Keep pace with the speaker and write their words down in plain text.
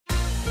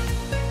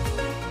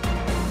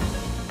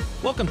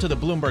Welcome to the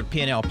Bloomberg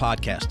P&L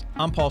podcast.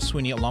 I'm Paul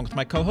Sweeney along with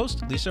my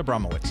co-host, Lisa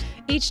Abramowicz.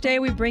 Each day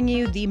we bring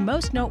you the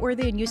most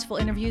noteworthy and useful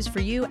interviews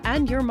for you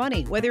and your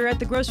money, whether you're at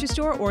the grocery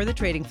store or the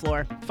trading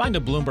floor. Find a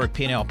Bloomberg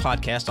P&L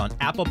podcast on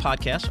Apple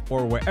Podcasts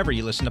or wherever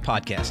you listen to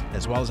podcasts,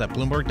 as well as at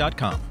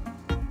Bloomberg.com.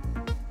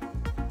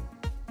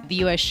 The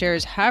U.S.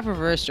 shares have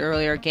reversed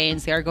earlier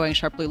gains. They are going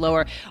sharply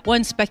lower.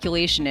 One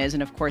speculation is,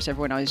 and of course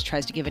everyone always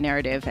tries to give a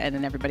narrative and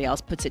then everybody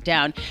else puts it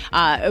down,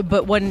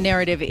 but one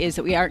narrative is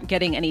that we aren't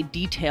getting any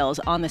details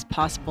on this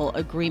possible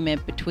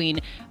agreement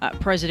between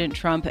President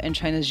Trump and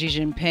China's Xi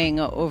Jinping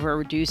over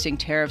reducing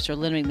tariffs or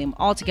limiting them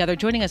altogether.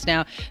 Joining us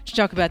now to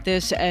talk about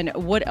this and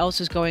what else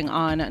is going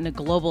on a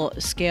global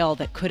scale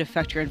that could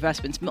affect your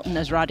investments, Milton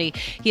Ezrati.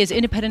 He is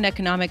independent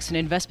economics and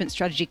investment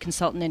strategy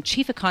consultant and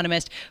chief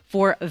economist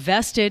for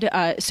Vested.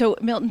 So,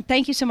 Milton,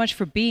 thank you so much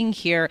for being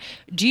here.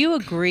 Do you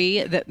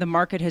agree that the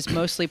market has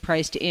mostly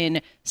priced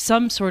in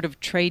some sort of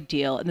trade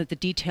deal and that the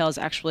details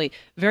actually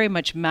very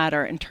much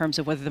matter in terms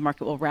of whether the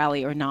market will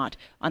rally or not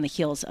on the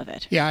heels of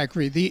it? Yeah, I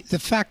agree. The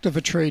fact of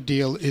a trade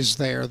deal is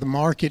there. The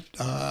market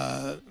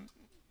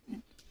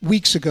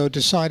weeks ago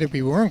decided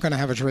we weren't going to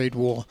have a trade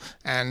war,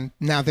 and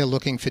now they're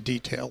looking for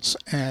details.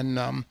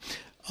 And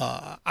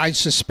I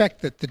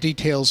suspect that the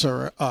details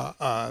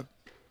are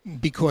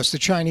because the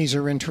Chinese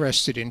are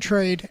interested in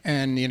trade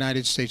and the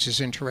United States is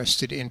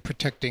interested in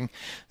protecting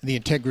the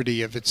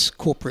integrity of its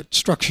corporate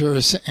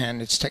structures and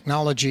its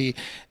technology.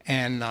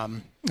 And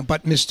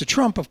but Mr.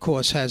 Trump, of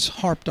course, has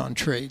harped on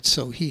trade,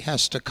 so he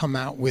has to come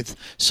out with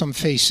some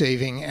face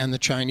saving, and the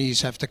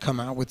Chinese have to come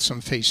out with some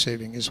face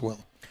saving as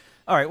well.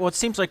 All right. Well, it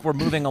seems like we're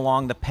moving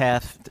along the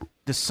path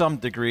to some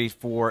degree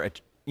for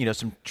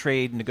some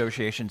trade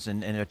negotiations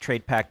and a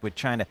trade pact with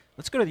China.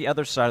 Let's go to the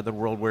other side of the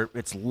world where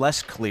it's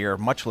less clear,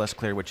 much less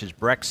clear, which is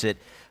Brexit.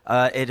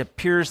 It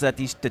appears that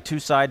the two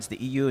sides, the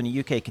EU and the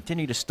UK,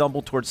 continue to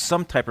stumble towards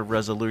some type of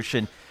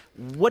resolution.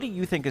 What do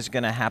you think is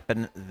going to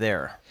happen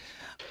there?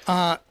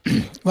 Well,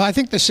 I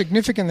think the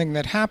significant thing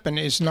that happened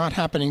is not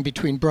happening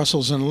between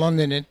Brussels and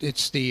London.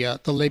 It's the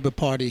Labour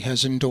Party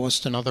has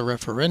endorsed another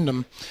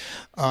referendum.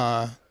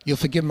 You'll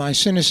forgive my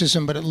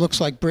cynicism, but it looks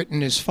like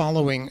Britain is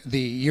following the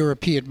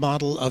European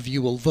model of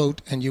you will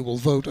vote and you will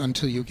vote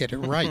until you get it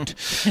right.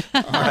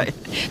 Right.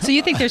 So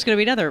you think there's going to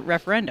be another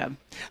referendum?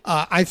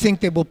 I think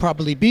there will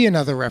probably be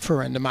another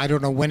referendum. I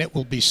don't know when it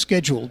will be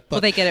scheduled. But,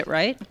 will they get it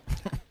right?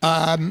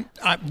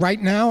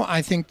 Right now,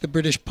 I think the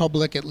British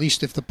public, at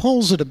least if the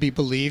polls are to be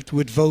believed,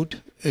 would vote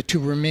to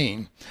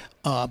remain,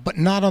 but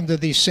not under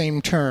the same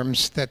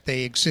terms that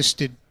they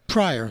existed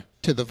prior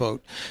to the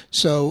vote.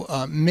 So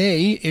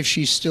May, if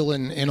she's still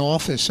in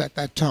office at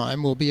that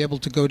time, will be able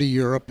to go to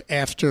Europe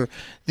after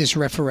this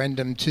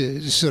referendum,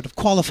 to sort of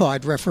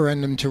qualified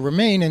referendum to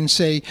remain, and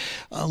say,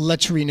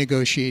 let's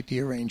renegotiate the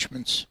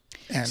arrangements.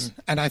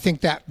 And I think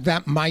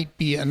that might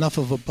be enough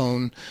of a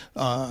bone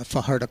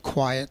for her to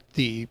quiet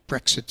the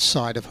Brexit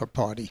side of her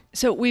party.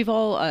 So we've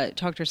all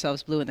talked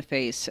ourselves blue in the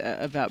face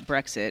about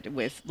Brexit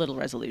with little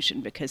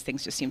resolution because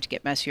things just seem to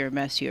get messier and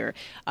messier.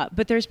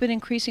 But there's been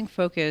increasing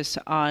focus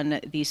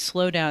on the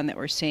slowdown that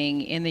we're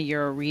seeing in the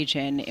Euro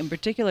region, in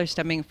particular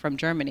stemming from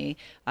Germany,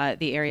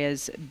 the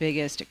area's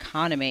biggest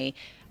economy.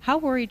 How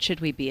worried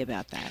should we be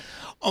about that?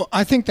 Oh,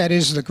 I think that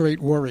is the great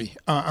worry.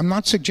 I'm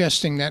not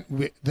suggesting that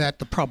that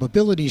the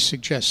probability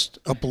suggests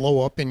a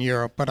blow up in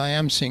Europe, but I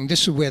am saying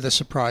this is where the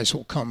surprise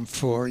will come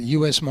for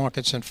U.S.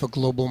 markets and for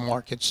global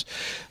markets.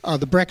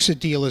 The Brexit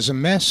deal is a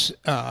mess.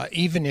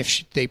 Even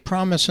if they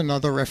promise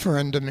another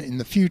referendum in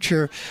the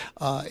future,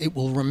 it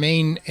will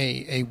remain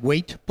a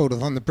weight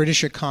both on the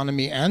British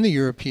economy and the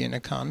European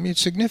economy.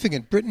 It's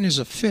significant. Britain is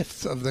a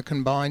fifth of the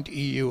combined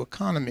EU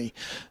economy.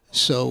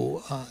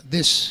 So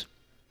this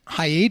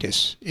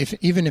hiatus,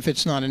 even if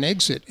it's not an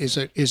exit,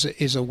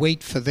 is a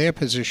weight for their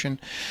position,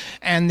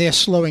 and they're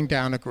slowing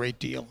down a great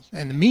deal.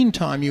 In the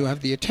meantime, you have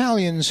the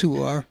Italians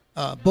who are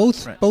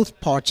both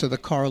parts of the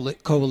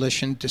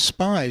coalition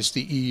despise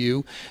the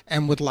EU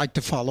and would like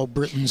to follow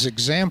Britain's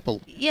example.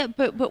 Yeah,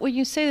 but when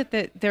you say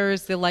that there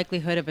is the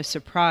likelihood of a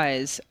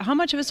surprise, how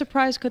much of a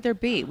surprise could there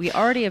be? We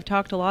already have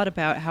talked a lot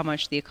about how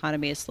much the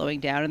economy is slowing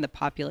down and the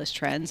populist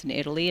trends in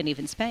Italy and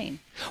even Spain.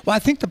 Well, I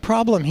think the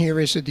problem here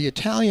is that the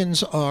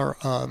Italians are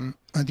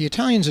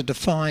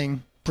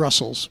defying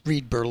Brussels,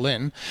 read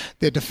Berlin.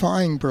 They're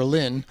defying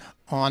Berlin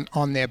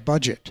on their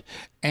budget,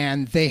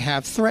 and they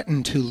have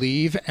threatened to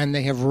leave, and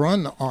they have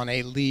run on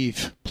a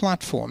leave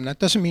platform. That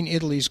doesn't mean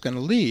Italy's going to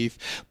leave,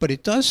 but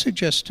it does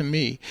suggest to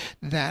me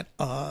that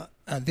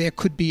there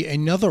could be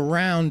another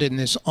round in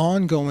this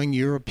ongoing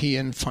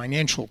European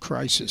financial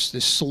crisis,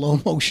 this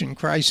slow motion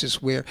crisis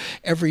where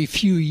every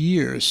few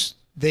years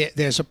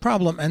there's a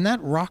problem, and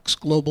that rocks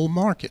global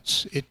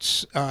markets.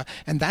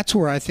 And that's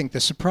where I think the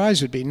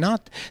surprise would be.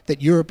 Not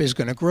that Europe is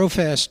going to grow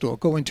fast or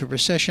go into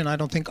recession. I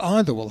don't think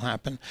either will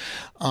happen.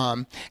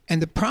 And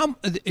the problem,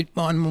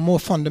 on a more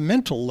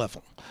fundamental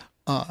level,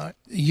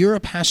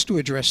 Europe has to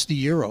address the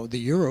euro. The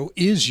euro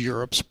is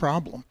Europe's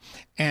problem.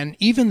 And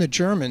even the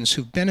Germans,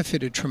 who've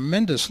benefited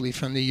tremendously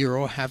from the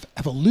euro, have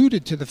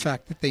alluded to the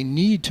fact that they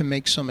need to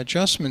make some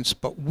adjustments.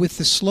 But with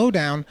the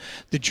slowdown,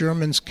 the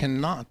Germans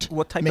cannot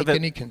make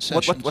any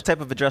concessions. What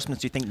type of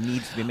adjustments do you think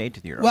needs to be made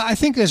to the euro? Well, I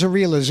think there's a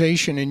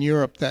realization in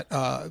Europe that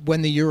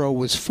when the euro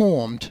was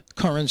formed,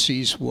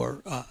 currencies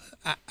were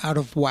out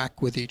of whack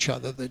with each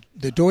other. The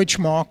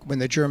Deutschmark, when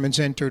the Germans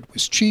entered,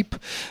 was cheap.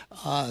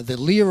 The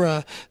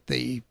lira,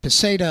 the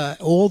peseta,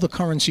 all the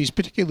currencies,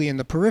 particularly in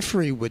the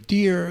periphery, were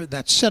dear.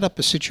 That set up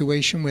a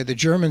situation where the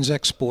Germans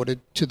exported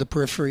to the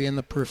periphery and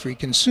the periphery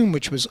consumed,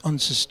 which was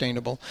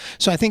unsustainable.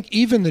 So I think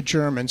even the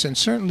Germans, and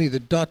certainly the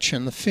Dutch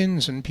and the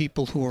Finns and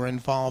people who are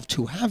involved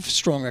who have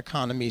strong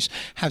economies,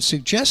 have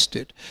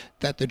suggested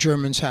that the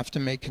Germans have to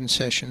make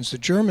concessions. The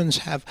Germans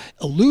have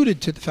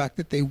alluded to the fact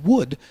that they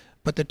would,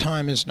 but the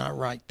time is not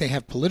right. They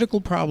have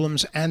political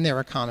problems and their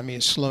economy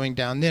is slowing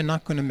down. They're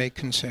not going to make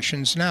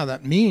concessions now.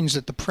 That means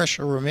that the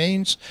pressure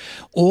remains.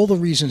 All the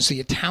reasons the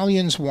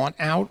Italians want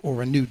out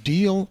or a new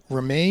deal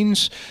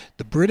remains.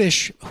 The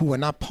British, who are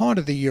not part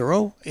of the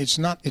euro, it's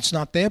not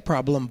their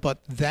problem, but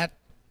that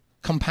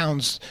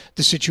compounds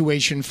the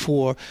situation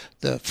for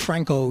the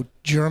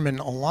Franco-German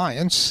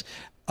alliance.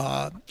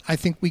 I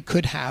think we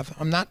could have.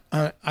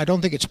 I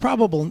don't think it's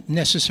probable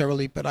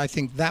necessarily, but I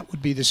think that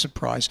would be the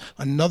surprise.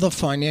 Another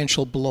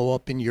financial blow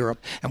up in Europe.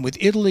 And with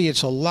Italy,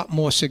 it's a lot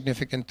more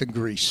significant than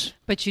Greece.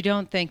 But you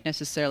don't think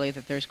necessarily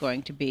that there's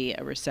going to be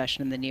a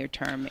recession in the near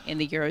term in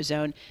the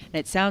Eurozone. And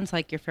it sounds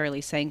like you're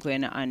fairly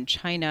sanguine on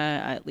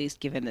China, at least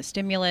given the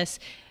stimulus.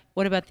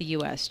 What about the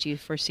U.S.? Do you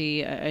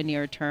foresee a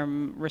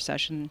near-term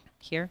recession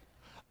here?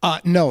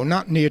 No,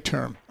 not near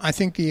term. I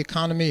think the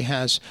economy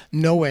has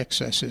no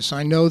excesses.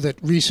 I know that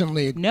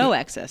recently... No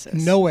excesses?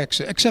 No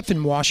excess, except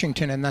in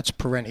Washington, and that's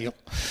perennial.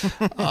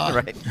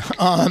 Right.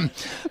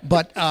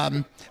 But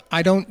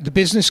the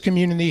business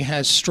community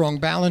has strong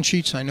balance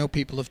sheets. I know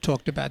people have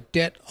talked about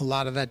debt. A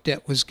lot of that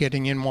debt was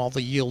getting in while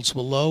the yields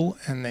were low,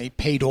 and they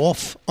paid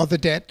off other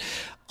debt.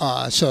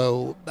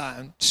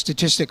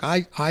 Statistic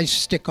I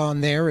stick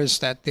on there is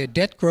that their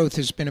debt growth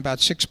has been about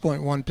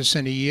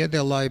 6.1% a year.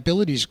 Their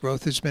liabilities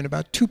growth has been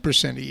about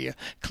 2% a year.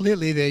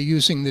 Clearly, they're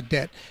using the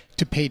debt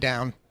to pay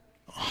down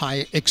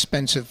high,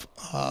 expensive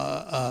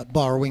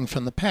borrowing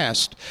from the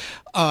past.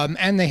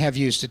 And they have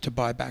used it to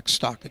buy back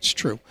stock. It's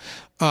true.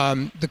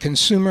 The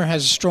consumer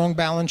has a strong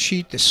balance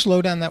sheet. The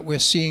slowdown that we're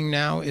seeing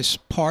now is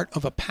part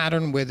of a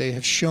pattern where they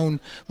have shown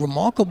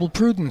remarkable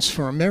prudence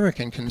for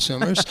American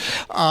consumers,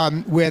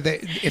 where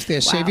if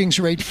their savings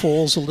rate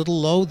falls a little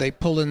low, they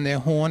pull in their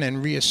horn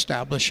and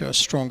reestablish a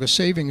stronger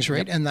savings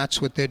rate, and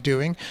that's what they're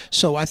doing.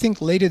 So I think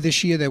later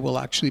this year they will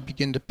actually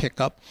begin to pick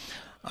up.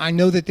 I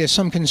know that there's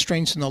some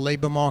constraints in the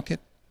labor market,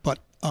 but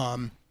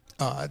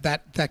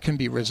that can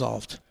be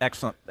resolved.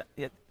 Excellent.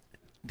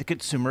 The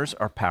consumers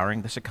are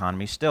powering this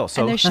economy still.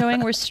 So and they're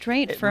showing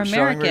restraint for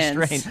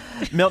Americans.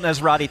 Milton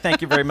Ezrati,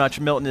 thank you very much.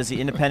 Milton is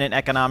the independent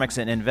economics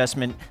and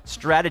investment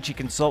strategy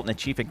consultant and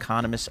chief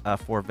economist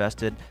for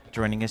Vested,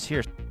 joining us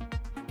here.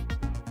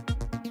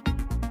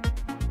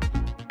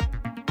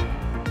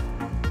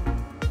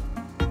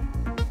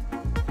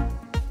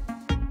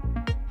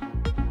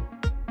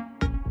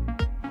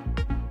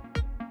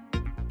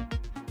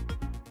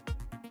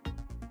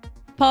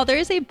 Paul, there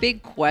is a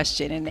big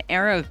question in an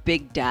era of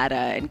big data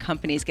and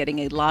companies getting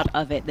a lot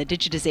of it, the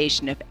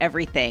digitization of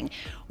everything.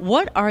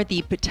 What are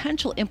the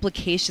potential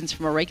implications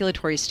from a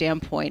regulatory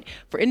standpoint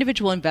for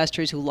individual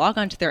investors who log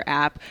onto their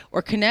app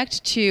or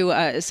connect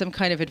to some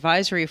kind of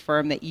advisory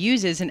firm that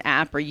uses an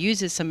app or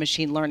uses some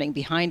machine learning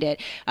behind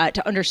it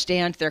to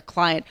understand their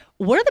client?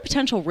 What are the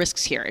potential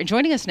risks here? And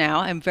joining us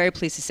now, I'm very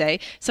pleased to say,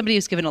 somebody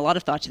who's given a lot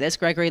of thought to this,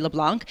 Gregory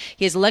LeBlanc.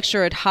 He is a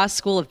lecturer at Haas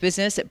School of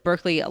Business at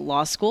Berkeley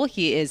Law School.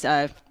 He is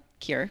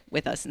here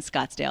with us in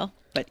Scottsdale,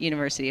 but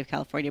University of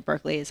California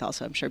Berkeley is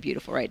also, I'm sure,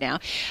 beautiful right now.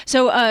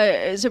 So,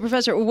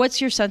 Professor, what's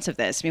your sense of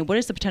this? I mean, what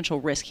is the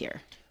potential risk here?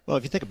 Well,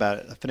 if you think about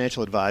it, a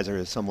financial advisor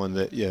is someone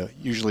that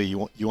usually you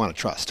want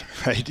to trust,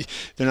 right?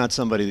 They're not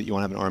somebody that you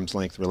want to have an arm's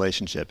length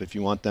relationship. If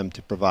you want them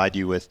to provide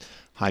you with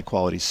high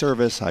quality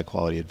service, high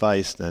quality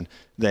advice, then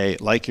they,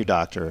 like your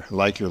doctor,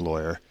 like your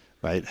lawyer,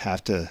 right,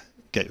 have to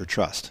get your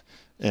trust.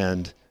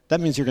 And that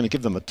means you're going to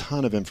give them a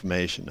ton of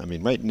information. I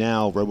mean, right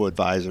now,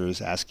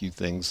 robo-advisors ask you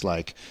things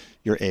like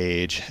your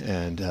age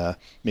and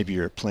maybe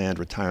your planned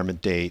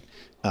retirement date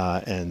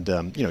and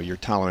your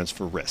tolerance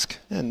for risk,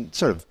 and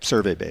sort of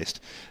survey-based.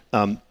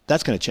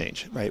 That's going to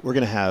change, right? We're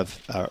going to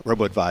have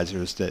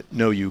robo-advisors that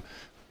know you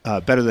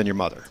better than your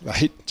mother,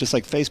 right? Just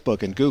like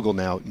Facebook and Google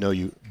now know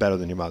you better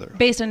than your mother.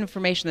 Based on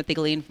information that they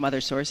glean from other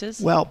sources?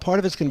 Well, part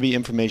of it's going to be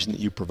information that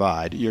you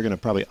provide. You're going to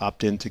probably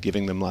opt into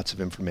giving them lots of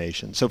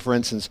information. So for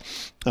instance,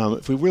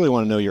 if we really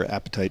want to know your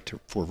appetite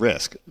for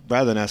risk,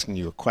 rather than asking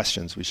you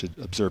questions, we should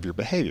observe your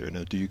behavior. You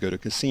know, do you go to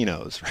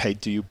casinos, right?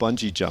 Do you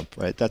bungee jump,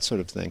 right? That sort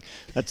of thing.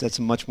 That's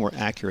a much more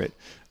accurate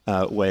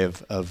way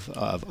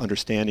of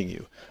understanding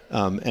you.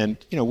 And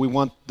we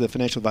want the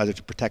financial advisor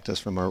to protect us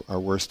from our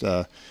worst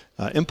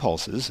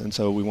impulses, and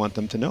so we want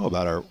them to know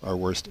about our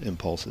worst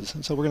impulses.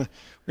 And so we're going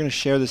to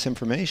share this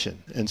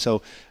information. And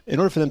so in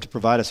order for them to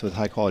provide us with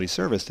high quality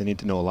service, they need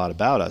to know a lot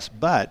about us.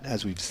 But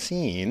as we've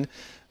seen,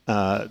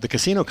 the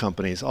casino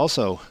companies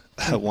also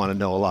want to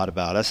know a lot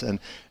about us, and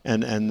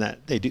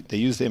that they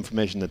use the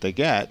information that they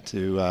get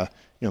to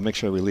make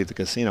sure we leave the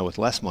casino with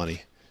less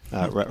money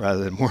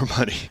rather than more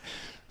money.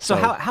 So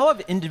how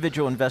have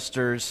individual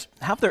investors,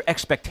 how have their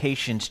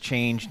expectations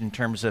changed in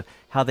terms of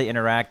how they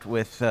interact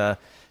with, the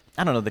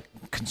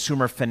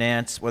consumer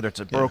finance, whether it's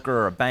a broker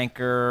or a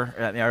banker?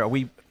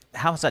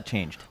 How has that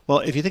changed? Well,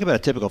 if you think about a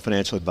typical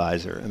financial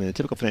advisor, a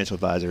typical financial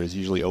advisor is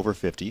usually over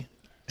 50,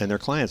 and their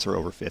clients are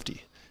over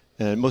 50.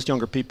 And most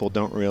younger people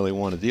don't really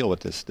want to deal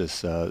with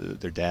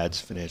their dad's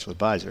financial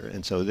advisor,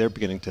 and so they're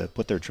beginning to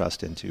put their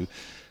trust into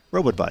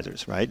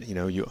robo-advisors, right?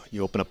 You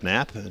open up an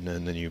app and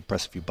then you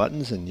press a few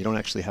buttons, and you don't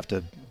actually have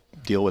to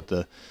deal with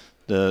the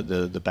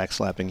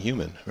backslapping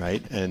human,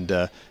 right?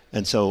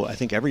 And so I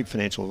think every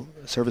financial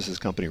services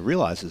company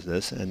realizes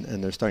this,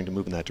 and they're starting to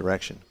move in that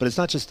direction. But it's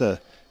not just a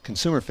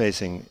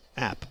consumer-facing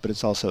app, but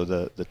it's also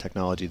the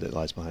technology that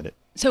lies behind it.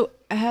 So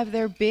have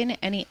there been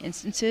any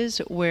instances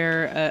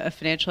where a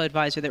financial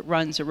advisor that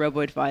runs a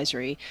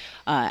robo-advisory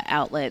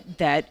outlet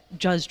that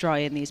does draw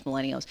in these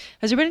millennials,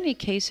 has there been any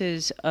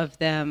cases of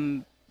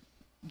them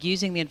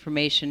using the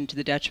information to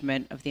the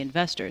detriment of the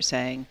investor,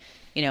 saying,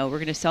 we're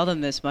going to sell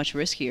them this much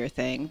riskier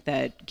thing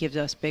that gives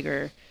us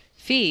bigger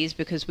fees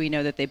because we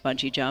know that they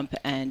bungee jump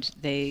and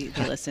they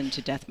listen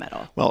to death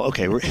metal? Well,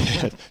 okay,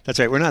 that's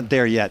right. We're not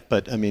there yet,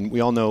 but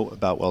we all know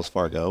about Wells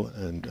Fargo,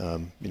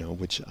 and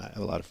which I have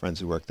a lot of friends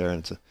who work there, and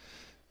it's a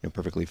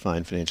perfectly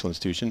fine financial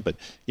institution. But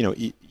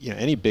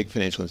any big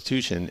financial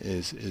institution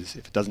is if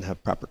it doesn't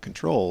have proper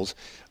controls,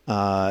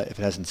 if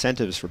it has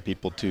incentives for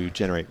people to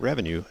generate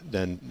revenue,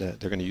 then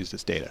they're going to use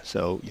this data.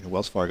 So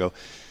Wells Fargo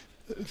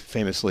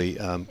famously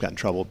got in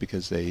trouble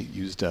because they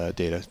used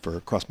data for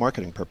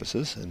cross-marketing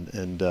purposes,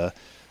 and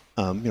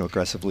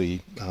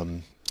aggressively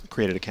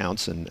created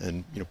accounts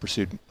and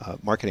pursued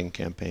marketing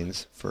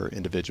campaigns for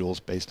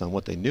individuals based on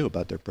what they knew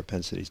about their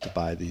propensities to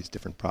buy these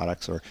different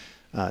products, or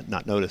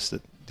not notice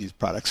that these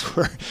products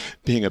were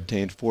being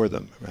obtained for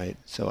them, right?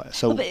 So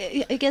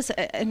I guess,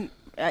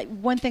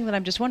 one thing that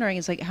I'm just wondering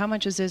is, how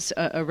much is this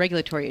a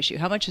regulatory issue?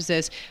 How much is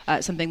this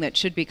something that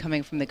should be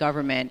coming from the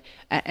government?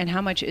 And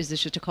how much is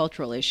this just a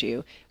cultural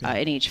issue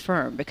in each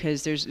firm?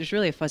 Because there's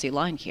really a fuzzy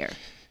line here.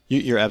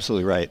 You're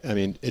absolutely right.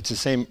 It's the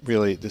same,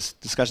 really, this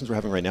discussions we're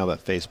having right now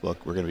about Facebook,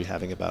 we're going to be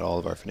having about all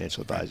of our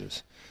financial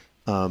advisors.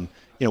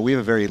 We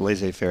have a very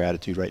laissez-faire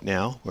attitude right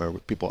now where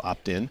people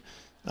opt in.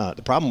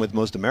 The problem with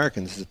most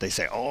Americans is that they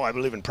say, I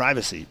believe in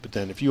privacy, but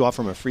then if you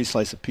offer them a free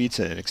slice of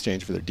pizza in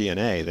exchange for their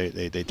DNA,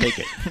 they take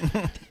it,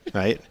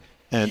 right?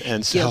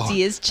 And so,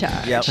 guilty as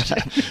charged. Yep.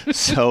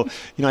 So,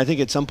 I think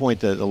at some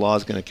point the law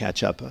is going to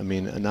catch up.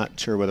 I'm not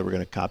sure whether we're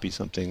going to copy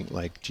something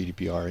like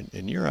GDPR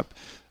in Europe,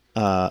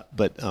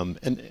 but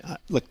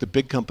look, the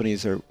big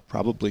companies are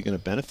probably going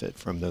to benefit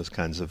from those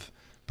kinds of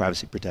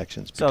privacy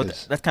protections. So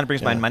that kind of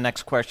brings my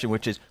next question,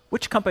 which is,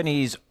 which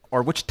companies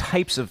or which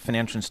types of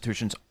financial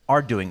institutions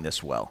are doing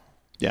this well?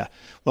 Yeah,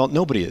 well,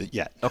 nobody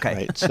yet. Okay.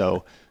 Right?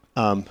 So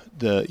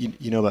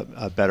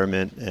about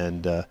Betterment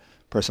and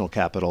Personal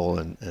Capital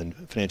and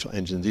Financial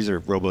Engine. These are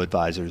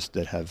robo-advisors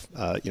that have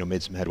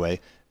made some headway.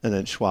 And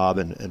then Schwab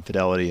and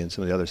Fidelity and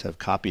some of the others have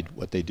copied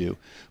what they do.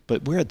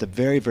 But we're at the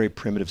very, very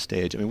primitive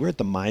stage. We're at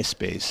the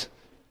MySpace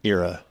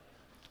era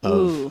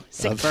of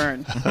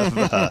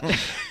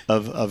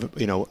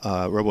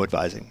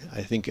robo-advising.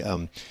 I think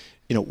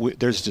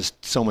there's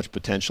just so much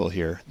potential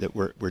here that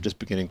we're just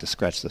beginning to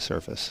scratch the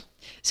surface.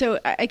 So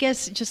I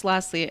guess just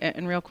lastly,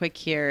 and real quick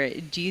here,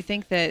 do you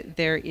think that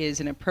there is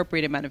an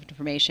appropriate amount of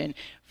information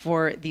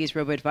for these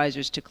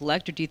robo-advisors to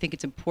collect, or do you think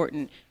it's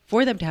important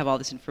for them to have all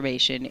this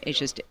information? It's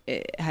just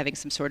having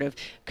some sort of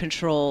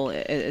control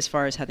as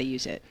far as how they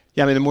use it?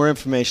 Yeah, the more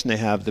information they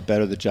have, the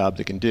better the job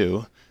they can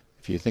do.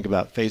 If you think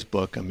about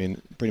Facebook,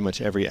 pretty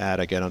much every ad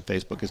I get on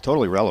Facebook is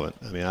totally relevant.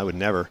 I would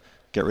never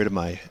get rid of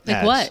my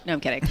ads. What? No, I'm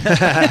kidding.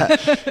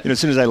 As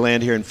soon as I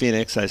land here in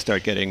Phoenix, I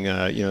start getting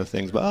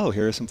things about,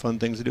 here are some fun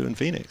things to do in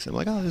Phoenix. I'm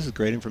like, this is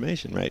great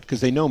information, right?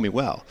 Because they know me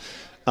well.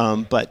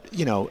 But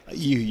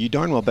you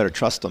darn well better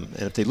trust them.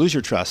 And if they lose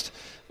your trust,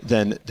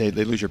 then they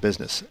lose your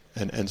business.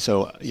 And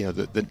so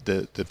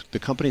the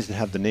companies that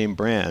have the name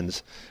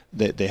brands,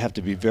 they have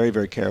to be very,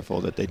 very careful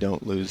that they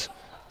don't lose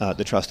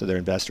the trust of their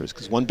investors.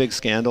 Because one big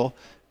scandal,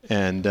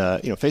 and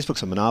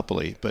Facebook's a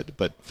monopoly,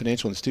 but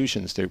financial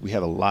institutions, we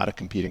have a lot of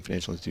competing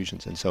financial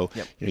institutions, and so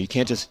you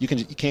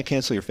can't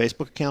cancel your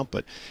Facebook account,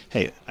 but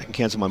hey, I can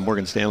cancel my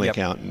Morgan Stanley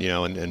account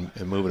and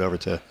move it over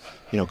to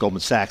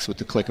Goldman Sachs with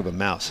the click of a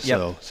mouse.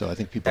 So I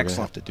think people are going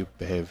to have to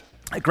behave.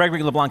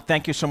 Gregory LeBlanc,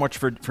 thank you so much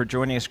for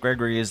joining us.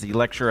 Gregory is the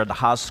lecturer at the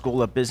Haas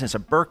School of Business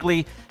at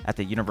Berkeley at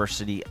the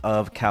University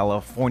of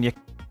California.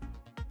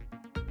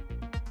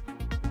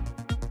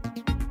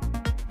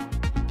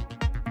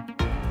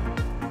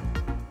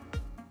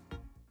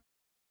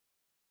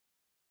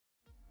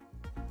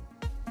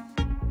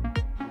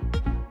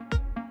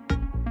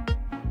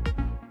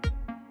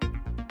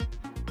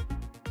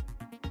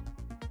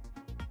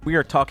 We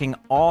are talking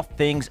all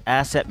things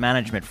asset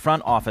management,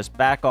 front office,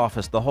 back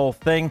office, the whole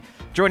thing.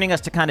 Joining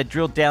us to kind of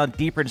drill down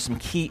deeper into some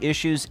key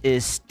issues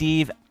is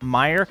Steve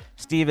Meyer.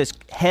 Steve is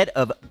head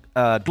of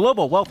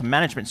Global Wealth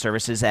Management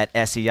Services at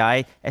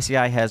SEI.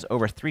 SEI has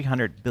over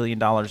 $300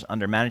 billion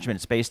under management.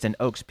 It's based in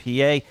Oaks,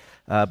 PA.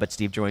 But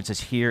Steve joins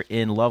us here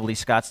in lovely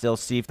Scottsdale.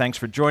 Steve, thanks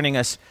for joining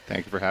us.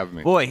 Thank you for having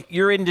me. Boy,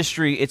 your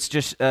industry, it's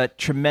just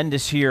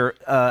tremendous here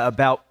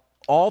about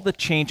all the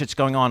change that's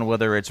going on,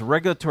 whether it's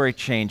regulatory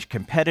change,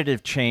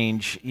 competitive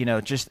change,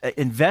 just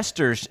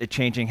investors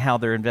changing how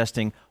they're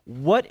investing.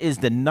 What is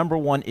the number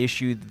one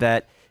issue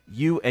that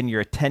you and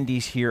your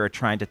attendees here are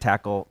trying to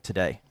tackle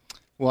today?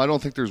 Well, I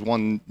don't think there's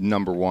one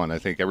number one. I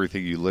think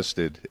everything you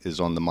listed is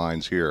on the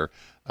minds here.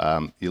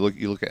 You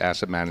look at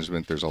asset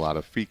management. There's a lot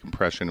of fee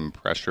compression and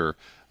pressure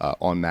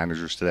on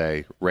managers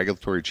today.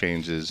 Regulatory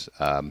changes.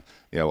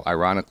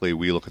 Ironically,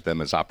 we look at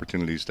them as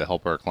opportunities to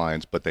help our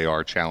clients, but they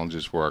are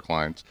challenges for our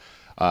clients.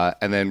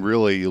 And then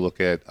really you look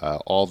at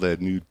all the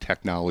new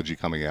technology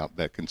coming out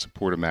that can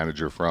support a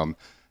manager from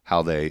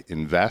how they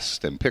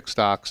invest and pick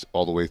stocks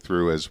all the way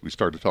through, as we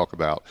start to talk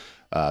about,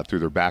 through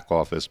their back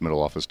office,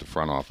 middle office to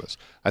front office.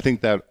 I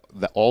think that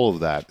all of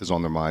that is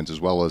on their minds,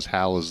 as well as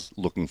how is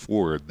looking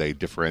forward they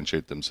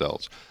differentiate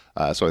themselves.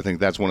 So I think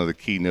that's one of the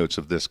keynotes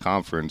of this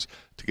conference,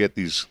 to get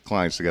these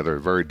clients together, a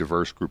very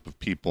diverse group of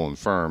people and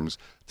firms,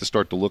 to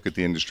start to look at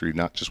the industry,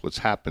 not just what's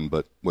happened,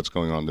 but what's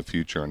going on in the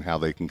future and how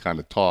they can kind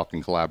of talk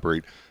and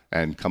collaborate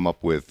and come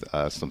up with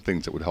some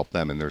things that would help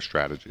them in their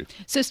strategy.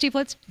 So, Steve,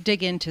 let's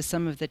dig into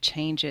some of the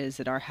changes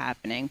that are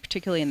happening,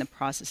 particularly in the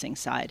processing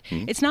side.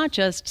 Mm-hmm. It's not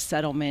just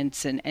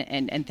settlements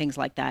and things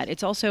like that.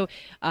 It's also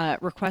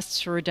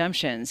requests for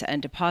redemptions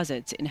and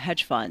deposits in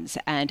hedge funds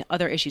and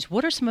other issues.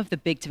 What are some of the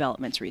big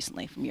developments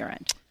recently from your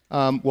end?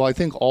 Well, I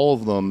think all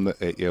of them,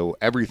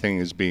 everything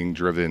is being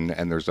driven,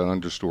 and there's an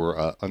underscore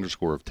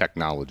of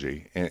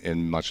technology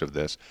in much of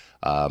this.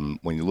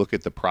 When you look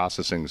at the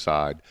processing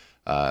side,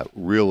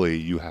 really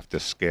you have to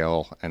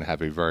scale and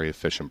have a very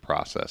efficient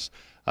process.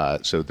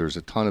 So there's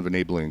a ton of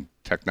enabling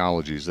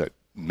technologies that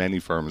many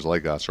firms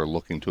like us are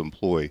looking to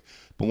employ,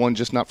 but one,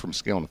 just not from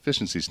scale and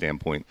efficiency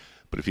standpoint,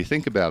 but if you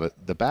think about it,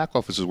 the back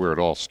office is where it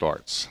all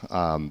starts.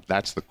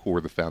 That's the core,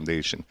 the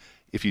foundation.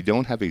 If you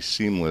don't have a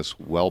seamless,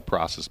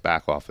 well-processed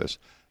back office,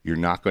 you're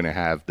not going to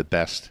have the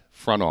best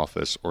front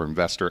office or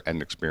investor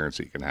end experience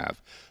that you can have.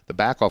 The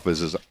back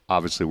office is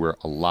obviously where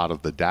a lot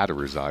of the data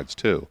resides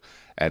too.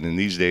 And in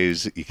these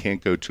days, you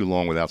can't go too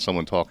long without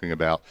someone talking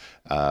about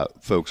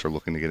folks are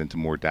looking to get into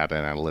more data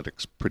and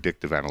analytics,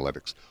 predictive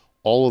analytics.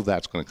 All of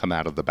that's going to come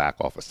out of the back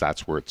office.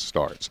 That's where it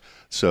starts.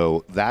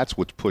 So that's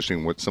what's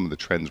pushing what some of the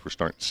trends we're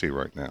starting to see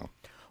right now.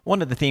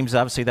 One of the themes,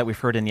 obviously, that we've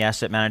heard in the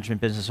asset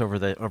management business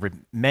over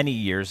many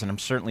years, and I'm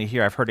certainly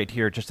here, I've heard it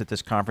here just at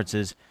this conference,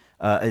 is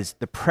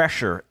the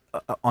pressure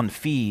on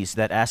fees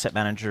that asset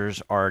managers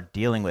are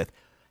dealing with.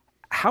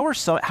 How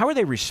are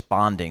they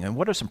responding, and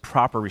what are some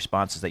proper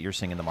responses that you're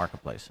seeing in the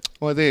marketplace?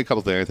 Well, I think a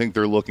couple things. I think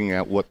they're looking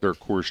at what their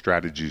core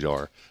strategies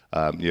are.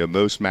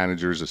 Most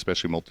managers,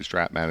 especially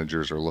multi-strat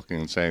managers, are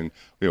looking and saying,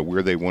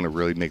 where they want to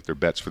really make their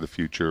bets for the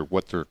future,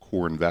 what their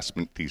core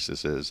investment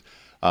thesis is.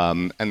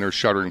 And they're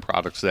shuttering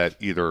products that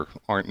either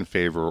aren't in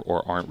favor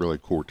or aren't really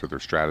core to their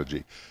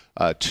strategy.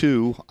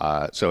 So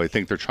I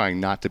think they're trying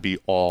not to be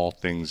all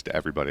things to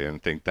everybody, and I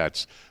think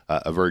that's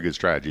a very good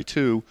strategy.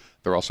 Two,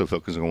 they're also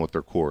focusing on what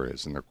their core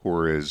is, and their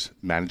core is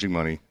managing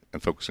money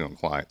and focusing on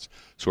clients.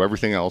 So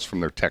everything else,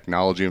 from their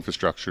technology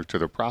infrastructure to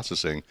their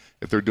processing,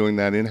 if they're doing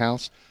that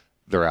in-house,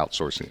 they're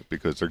outsourcing it,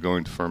 because they're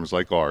going to firms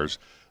like ours,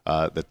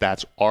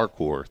 that's our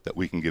core, that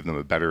we can give them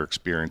a better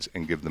experience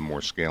and give them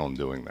more scale in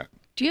doing that.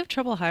 Do you have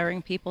trouble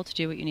hiring people to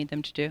do what you need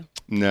them to do?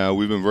 No,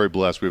 we've been very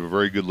blessed. We have a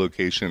very good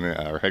location.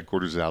 Our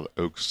headquarters is out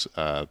of Oaks,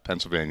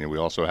 Pennsylvania. We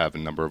also have a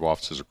number of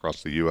offices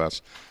across the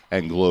U.S.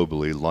 and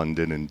globally,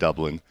 London and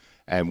Dublin.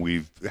 And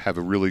we have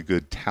a really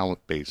good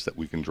talent base that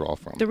we can draw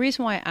from. The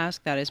reason why I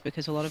ask that is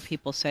because a lot of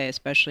people say,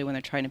 especially when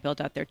they're trying to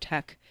build out their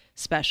tech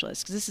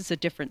specialists, because this is a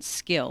different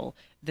skill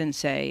than,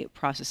 say,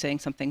 processing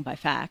something by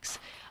fax,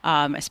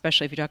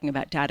 especially if you're talking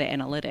about data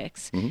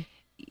analytics. Mm-hmm.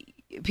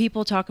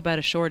 People talk about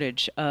a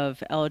shortage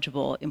of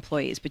eligible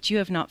employees, but you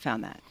have not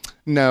found that.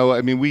 No,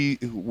 I mean, we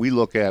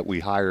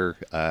hire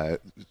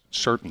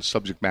certain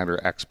subject matter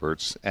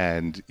experts,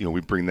 and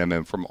we bring them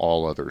in from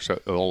all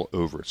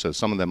over. So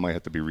some of them might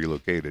have to be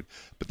relocated,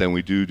 but then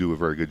we do a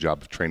very good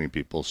job of training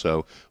people.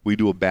 So we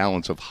do a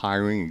balance of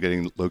hiring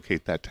and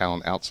locate that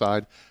talent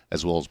outside,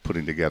 as well as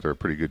putting together a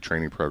pretty good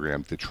training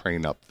program to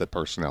train up the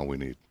personnel we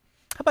need.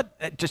 How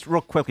about just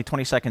real quickly,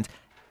 20 seconds?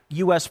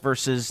 U.S.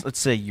 versus, let's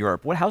say,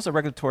 Europe. How's the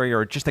regulatory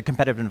or just the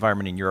competitive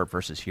environment in Europe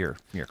versus here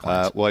from your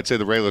clients? Well, I'd say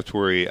the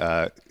regulatory,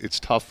 it's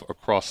tough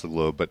across the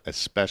globe, but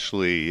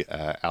especially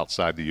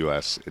outside the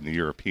U.S. in the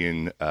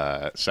European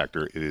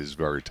sector, it is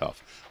very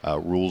tough.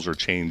 Rules are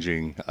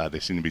changing. They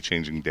seem to be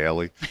changing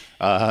daily.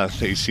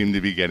 They seem to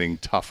be getting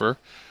tougher.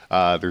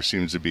 there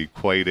seems to be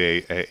quite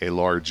a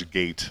large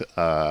gate,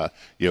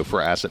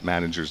 for asset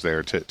managers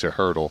there to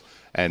hurdle.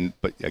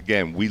 But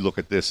again, we look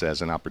at this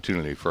as an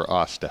opportunity for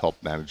us to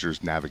help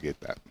managers navigate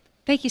that.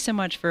 Thank you so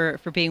much for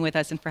being with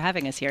us and for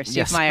having us here. Steve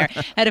Yes. Meyer,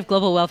 Head of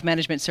Global Wealth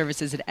Management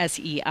Services at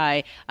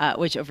SEI,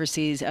 which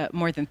oversees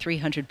more than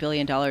 $300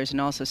 billion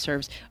and also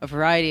serves a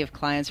variety of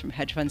clients from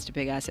hedge funds to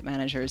big asset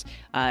managers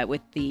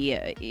with the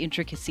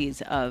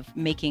intricacies of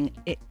making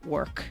it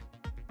work.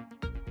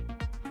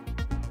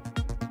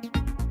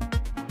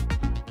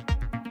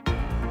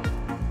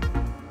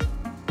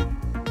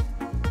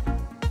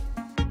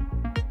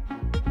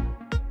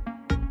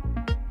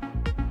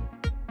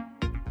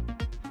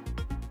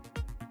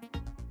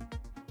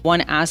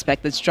 One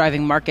aspect that's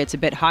driving markets a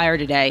bit higher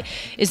today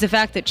is the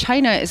fact that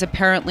China is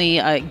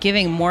apparently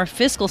giving more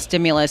fiscal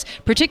stimulus,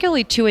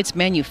 particularly to its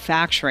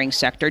manufacturing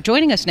sector.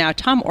 Joining us now,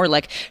 Tom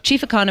Orlik,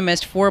 Chief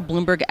Economist for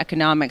Bloomberg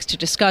Economics, to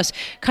discuss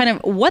kind of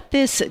what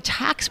this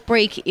tax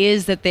break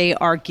is that they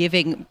are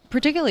giving,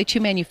 particularly to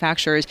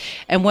manufacturers,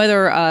 and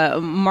whether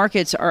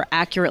markets are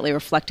accurately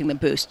reflecting the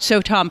boost.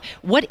 So, Tom,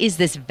 what is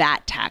this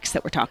VAT tax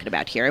that we're talking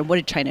about here, and what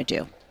did China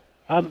do?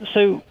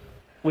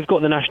 We've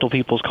got the National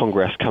People's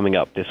Congress coming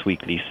up this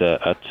week,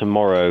 Lisa.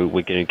 Tomorrow,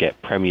 we're going to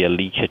get Premier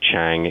Li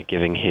Keqiang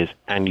giving his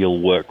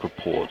annual work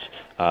report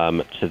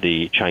to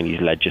the Chinese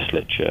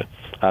legislature.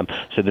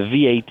 So the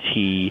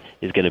VAT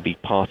is going to be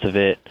part of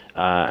it,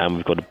 and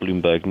we've got a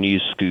Bloomberg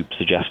News scoop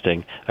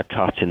suggesting a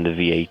cut in the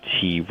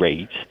VAT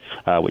rate,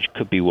 which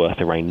could be worth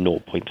around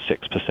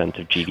 0.6%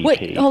 of GDP.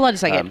 Wait, hold on a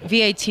second.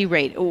 VAT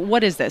rate.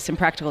 What is this in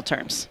practical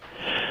terms?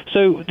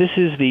 So this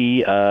is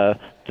the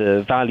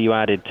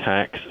value-added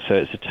tax. So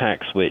it's a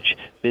tax which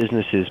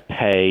businesses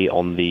pay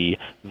on the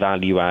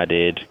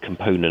value-added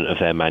component of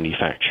their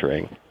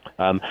manufacturing.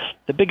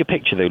 The bigger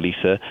picture, though,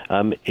 Lisa,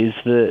 is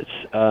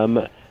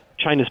that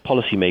China's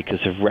policymakers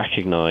have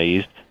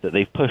recognized that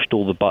they've pushed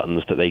all the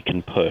buttons that they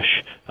can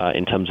push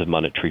in terms of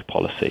monetary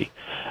policy.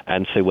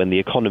 And so when the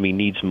economy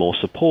needs more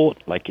support,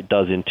 like it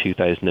does in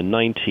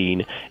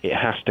 2019, it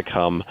has to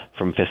come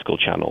from fiscal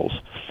channels.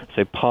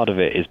 So part of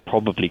it is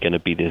probably going to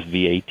be this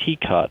VAT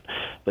cut.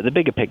 But the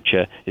bigger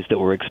picture is that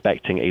we're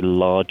expecting a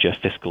larger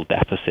fiscal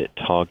deficit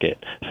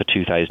target for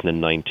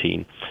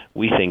 2019.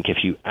 We think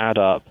if you add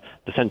up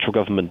the central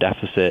government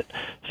deficit,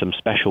 some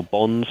special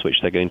bonds,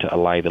 which they're going to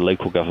allow the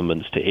local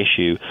governments to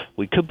issue,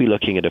 we could be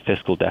looking at a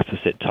fiscal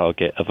deficit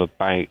target of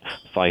about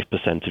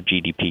 5% of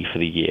GDP for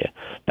the year.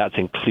 That's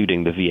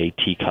including the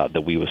VAT cut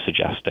that we were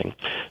suggesting.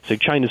 So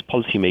China's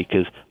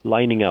policymakers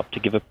lining up to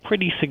give a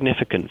pretty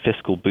significant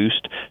fiscal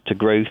boost to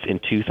growth in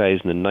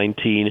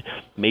 2019.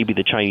 Maybe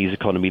the Chinese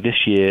economy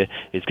this year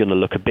is going to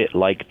look a bit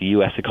like the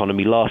US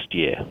economy last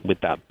year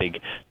with that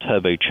big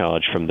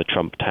turbocharge from the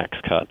Trump tax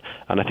cut.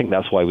 And I think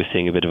that's why we're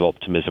seeing a bit of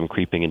optimism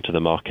creeping into the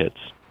markets.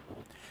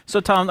 So,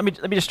 Tom, let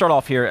me just start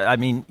off here. I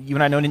mean, you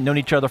and I known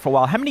each other for a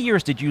while. How many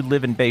years did you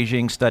live in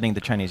Beijing studying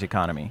the Chinese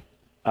economy?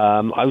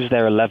 I was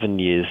there 11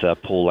 years,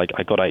 Paul.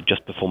 I got out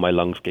just before my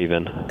lungs gave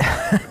in.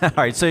 All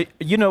right, so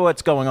you know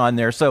what's going on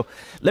there. So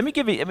let me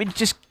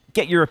just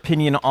get your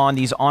opinion on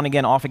these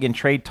on-again, off-again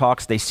trade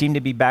talks. They seem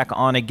to be back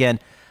on again.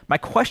 My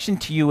question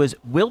to you is,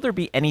 will there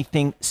be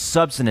anything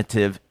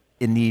substantive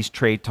in these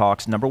trade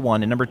talks, number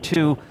one? And number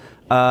two,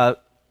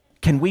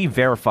 can we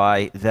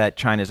verify that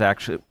China's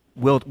actually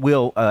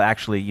will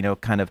actually,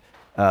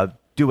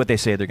 do what they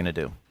say they're going to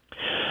do?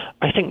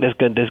 I think there's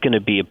going to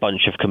be a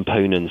bunch of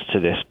components to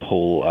this,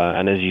 Paul,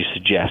 and as you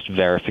suggest,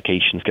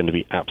 verification is going to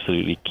be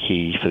absolutely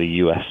key for the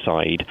U.S.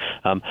 side.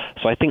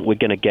 So I think we're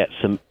going to get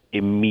some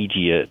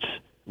immediate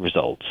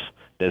results.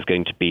 There's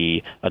going to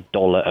be a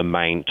dollar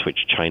amount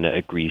which China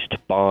agrees to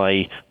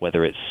buy,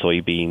 whether it's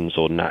soybeans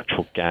or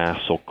natural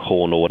gas or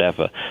corn or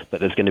whatever.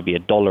 But there's going to be a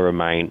dollar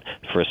amount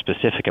for a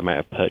specific amount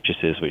of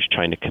purchases which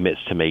China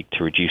commits to make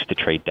to reduce the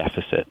trade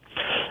deficit.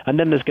 And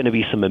then there's going to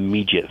be some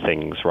immediate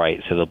things,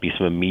 right? So there'll be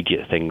some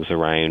immediate things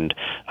around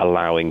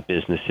allowing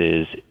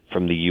businesses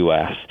from the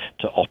U.S.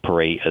 to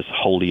operate as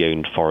wholly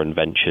owned foreign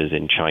ventures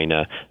in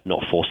China,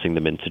 not forcing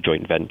them into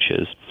joint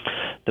ventures.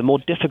 The more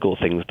difficult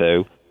things,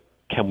 though,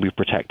 can we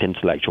protect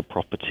intellectual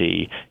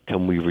property?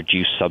 Can we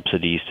reduce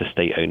subsidies to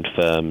state-owned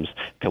firms?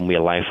 Can we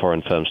allow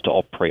foreign firms to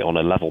operate on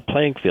a level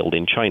playing field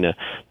in China?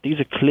 These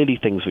are clearly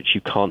things which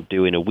you can't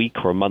do in a week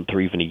or a month or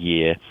even a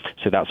year.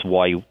 So that's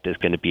why there's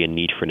going to be a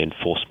need for an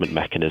enforcement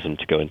mechanism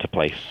to go into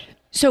place.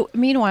 So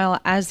meanwhile,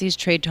 as these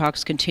trade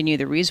talks continue,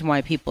 the reason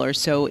why people are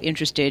so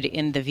interested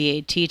in the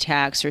VAT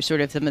tax or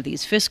sort of some of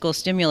these fiscal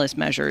stimulus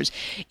measures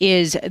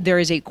is there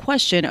is a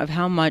question of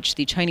how much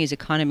the Chinese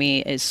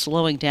economy is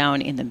slowing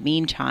down in the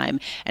meantime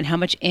and how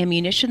much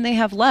ammunition they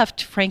have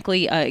left,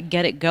 frankly,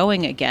 get it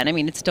going again. I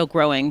mean, it's still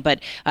growing,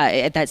 but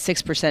at that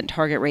 6%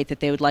 target rate that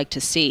they would like to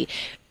see.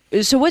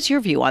 So what's your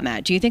view on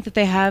that? Do you think that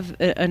they have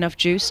enough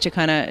juice to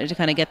kind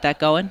of get that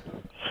going?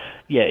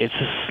 Yeah, it's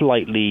a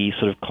slightly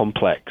sort of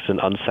complex and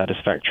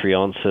unsatisfactory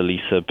answer,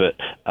 Lisa, but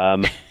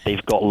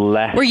they've got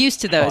less. We're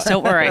used to those.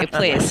 Don't worry,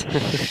 please.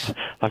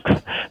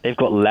 They've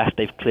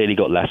clearly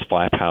got less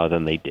firepower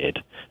than they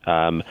did.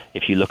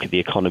 If you look at the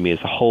economy as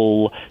a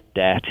whole,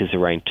 debt is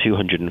around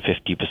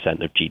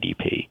 250% of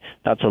GDP.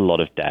 That's a lot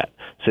of debt.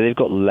 So they've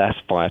got less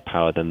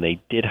firepower than they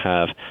did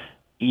have.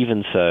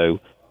 Even so,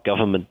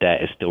 government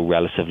debt is still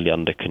relatively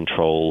under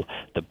control.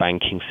 The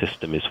banking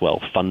system is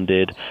well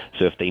funded.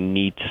 So if they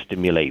need to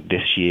stimulate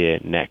this year,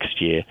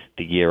 next year,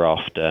 the year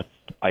after,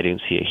 I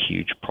don't see a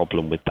huge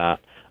problem with that.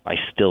 I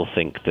still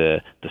think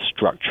the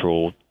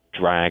structural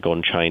drag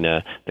on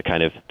China,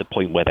 the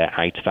point where they're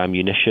out of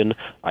ammunition,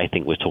 I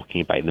think we're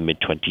talking about the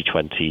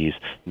mid-2020s,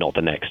 not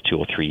the next 2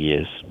 or 3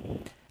 years.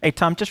 Hey,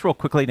 Tom, just real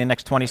quickly in the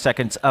next 20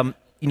 seconds,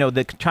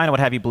 China would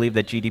have you believe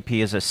that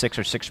GDP is a 6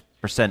 or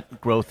 6%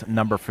 growth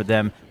number for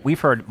them. We've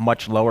heard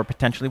much lower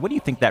potentially. What do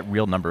you think that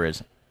real number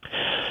is?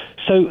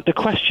 So the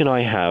question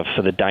I have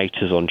for the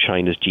doubters on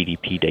China's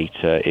GDP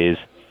data is,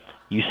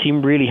 you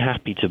seem really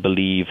happy to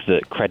believe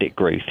that credit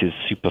growth is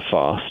super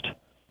fast.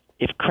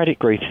 If credit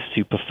growth is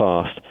super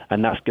fast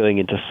and that's going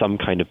into some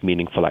kind of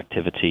meaningful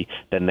activity,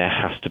 then there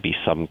has to be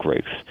some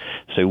growth.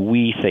 So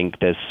we think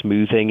there's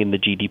smoothing in the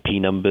GDP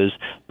numbers,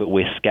 but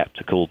we're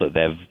skeptical that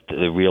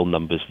the real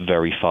numbers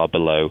very far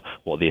below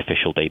what the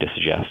official data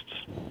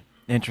suggests.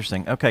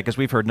 Interesting. Okay, because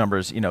we've heard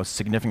numbers,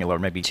 significantly lower,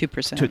 maybe 2%.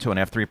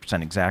 2.5%,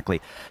 3%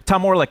 exactly.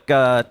 Tom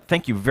Orlik,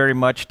 thank you very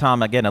much.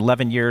 Tom, again,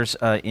 11 years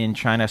in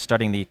China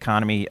studying the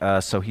economy,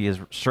 so he is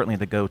certainly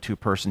the go-to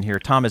person here.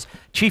 Tom is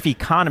chief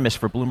economist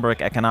for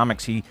Bloomberg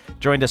Economics. He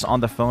joined us on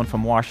the phone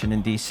from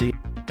Washington, D.C.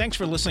 Thanks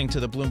for listening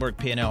to the Bloomberg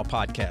P&L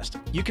podcast.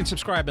 You can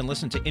subscribe and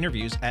listen to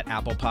interviews at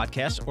Apple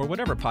Podcasts or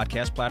whatever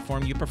podcast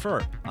platform you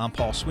prefer. I'm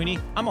Paul Sweeney.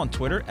 I'm on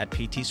Twitter at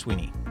PT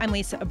Sweeney. I'm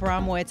Lisa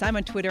Abramowicz. I'm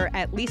on Twitter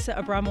at Lisa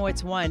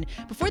Abramowicz1.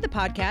 Before the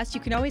podcast, you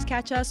can always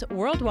catch us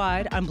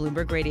worldwide on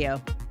Bloomberg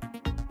Radio.